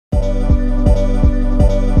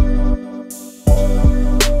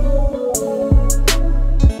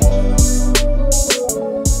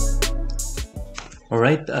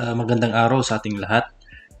Alright, magandang araw sa ating lahat.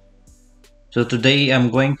 So today I'm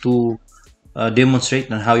going to demonstrate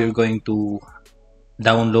on how you're going to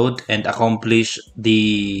download and accomplish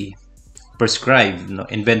the prescribed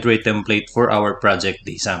inventory template for our Project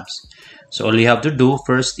DZSAMS. So all you have to do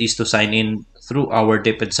first is to sign in through our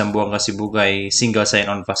DepEd Sambuanga Sibugay single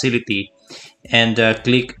sign-on facility and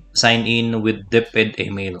click sign in with DepEd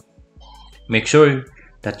email. Make sure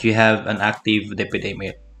that you have an active DepEd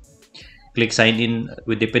email. Click sign in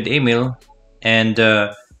with DepEd email and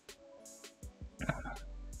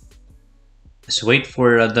just wait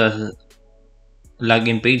for the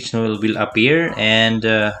login page will appear and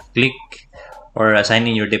click or sign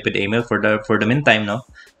in your DepEd email. For the meantime,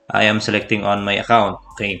 I am selecting on my account.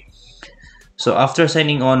 Okay, so after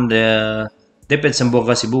signing on the DepEd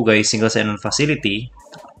Sambuanga Sibugay single sign-on facility,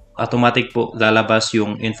 automatic po lalabas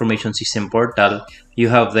yung information system portal. You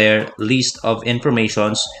have their list of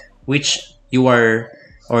informations which you are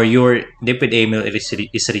or your DepEd email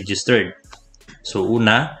is registered. So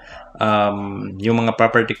una, yung mga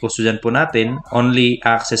property custodian po natin, only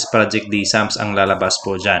access Project DZSAMS ang lalabas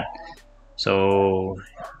po dyan. So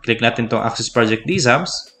click natin tong access Project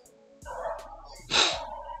DZSAMS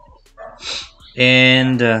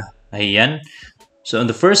and ayan. So in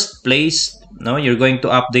the first place, you're going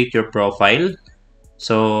to update your profile.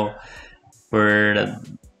 So for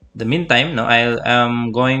the meantime,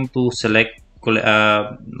 I'm going to select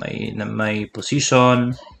my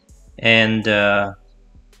position and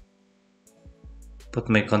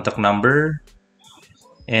put my contact number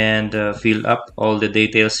and fill up all the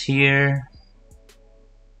details here.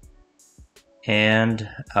 And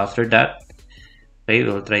after that, okay,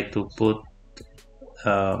 we'll try to put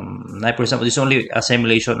for example, this is only a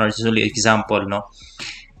simulation or this is only example,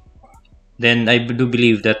 then I do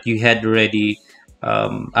believe that you had already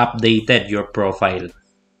updated your profile.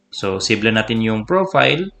 So save natin yung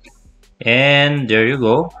profile and there you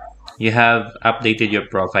go, you have updated your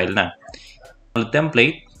profile na.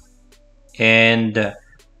 Template and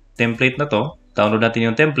template na to, download natin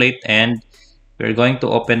yung template and we're going to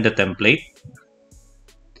open the template.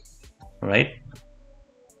 Alright,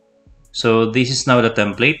 so this is now the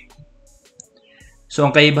template. So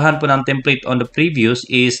ang kaibahan po ng template on the previous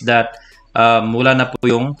is that wala na po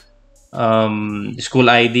yung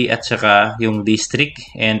school ID at saka yung district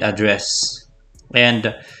and address.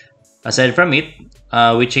 And aside from it,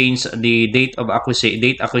 we changed the date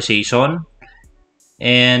acquisition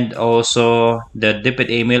and also the DepEd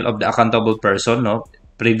email of the accountable person.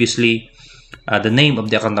 Previously, the name of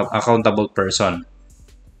the accountable person.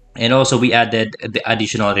 And also we added the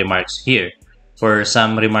additional remarks here for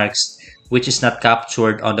some remarks which is not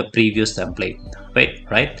captured on the previous template. Wait,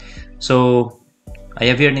 right? So I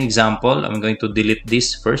have here an example. I'm going to delete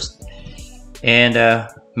this first and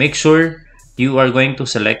make sure you are going to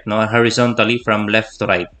select horizontally from left to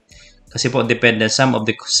right. Kasi po dependent, some of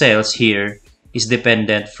the cells here is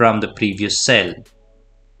dependent from the previous cell.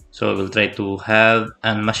 So we'll try to have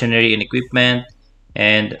an machinery and equipment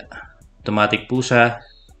and automatic po siya.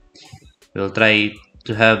 We'll try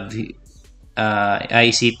to have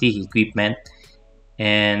ICT equipment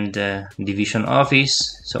and division office.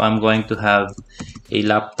 So I'm going to have a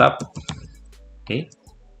laptop. Okay,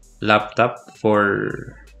 laptop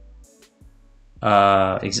for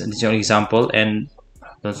example, and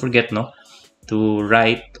don't forget to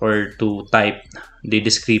write or to type the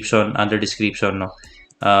description under description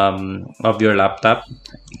of your laptop.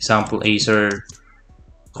 Example, Acer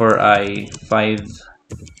Core i5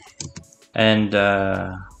 and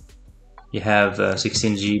you have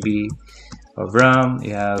 16 GB of RAM,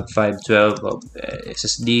 you have 512 of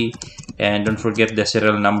SSD, and don't forget the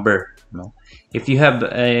serial number. If you have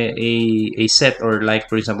a set or like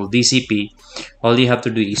for example DCP, all you have to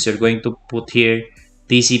do is you're going to put here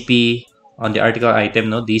DCP on the article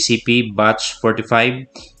item, DCP batch 45,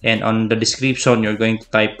 and on the description you're going to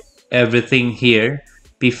type everything here,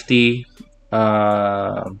 50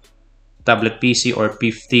 tablet PC or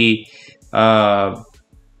 50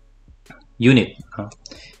 unit,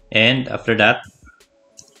 and after that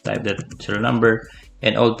type that serial number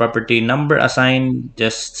and all property number assigned,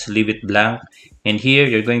 just leave it blank. And here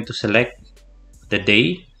you're going to select the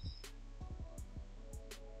day,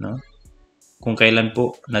 kung kailan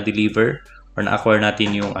po na-deliver or na-acquire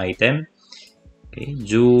natin yung item. Okay,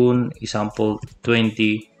 June, example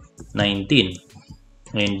 2019,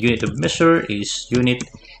 and unit of measure is unit,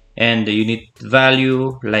 and the unit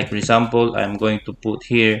value, like for example I'm going to put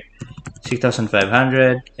here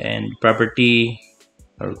 6,500, and property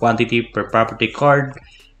or quantity per property card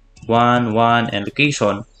 1 and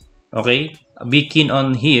location. Okay, be keen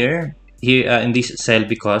on here in this cell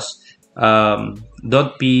because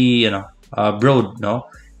don't be broad, no,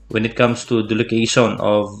 when it comes to the location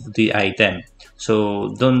of the item. So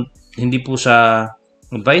hindi po sa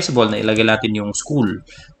advisable na ilagay natin yung school,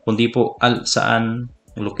 kundi po saan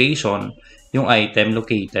location yung item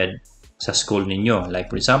located sa school ninyo.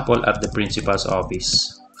 Like for example, at the principal's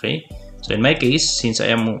office. Okay? So in my case, since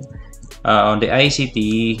I am on the ICT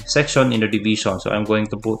section in the division, so I'm going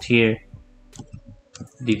to put here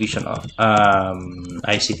division of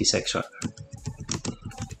ICT section.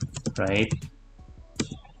 Right?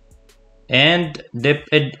 And the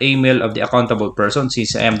email of the accountable person,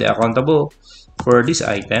 since I am the accountable for this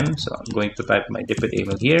item, so I'm going to type my debit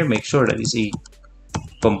email here. Make sure that it's a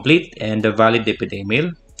complete and a valid debit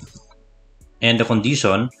email. And the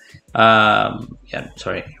condition, for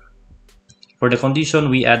the condition,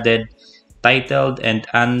 we added titled and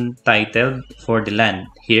untitled for the land.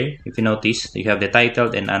 Here, if you notice, you have the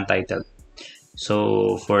titled and untitled.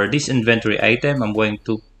 So for this inventory item, I'm going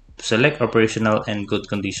to select operational and good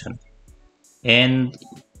condition and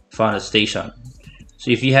final station.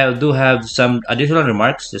 So if you do have some additional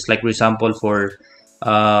remarks, just like for example for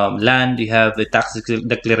land, you have the tax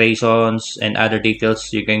declarations and other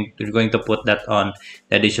details, you're going to put that on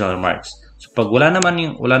the additional remarks. So pag wala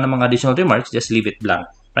namang additional remarks, just leave it blank,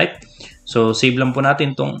 right? So save lang po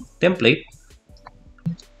natin tong template,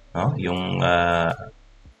 yung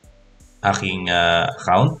aking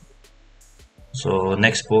account. So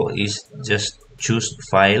next po is just choose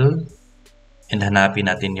file and hanapin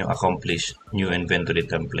natin yung accomplish new inventory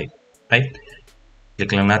template, right?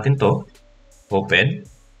 Click lang natin to, open,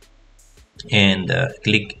 and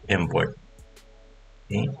click import.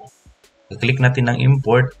 Okay. Click natin ng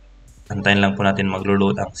import, antayin lang po natin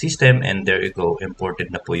maglo-load ang system, and there you go, imported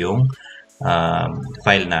na po yung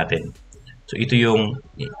file natin. So ito yung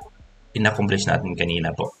in-accomplish natin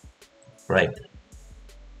kanina po, right?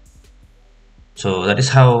 So that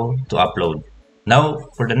is how to upload. Now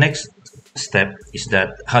for the next step is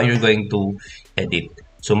that how you're going to edit.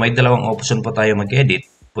 So may dalawang option po tayo mag-edit.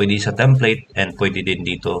 Pwede sa template and pwede din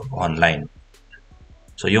dito online.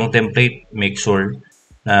 So yung template, make sure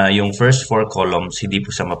na yung first 4 columns hindi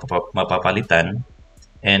po siya mapapalitan,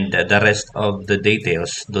 and the rest of the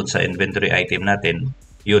details doon sa inventory item natin,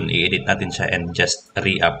 yun, i-edit natin siya and just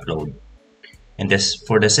re-upload. And this,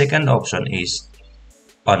 for the second option is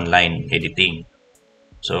online editing.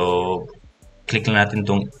 So click lang natin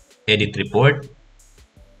tong edit report,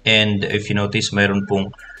 and if you notice, mayroon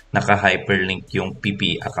pong naka-hyperlink yung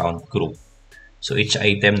PP account group. So each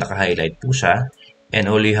item naka-highlight po siya, and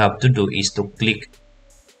all you have to do is to click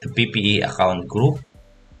the PPE account group,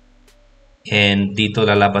 and dito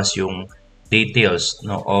lalabas yung details,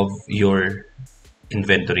 no, of your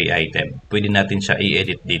inventory item. Pwede natin siya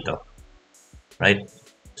i-edit dito, right?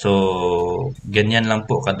 So ganyan lang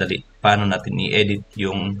po kadali paano natin i-edit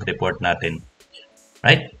yung report natin,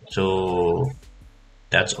 right? So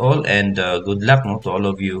that's all, and good luck, no, to all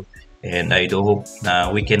of you, and I do hope na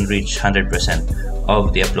we can reach 100%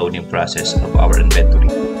 of the uploading process of our inventory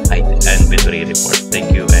report.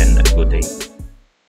 Thank you and good day.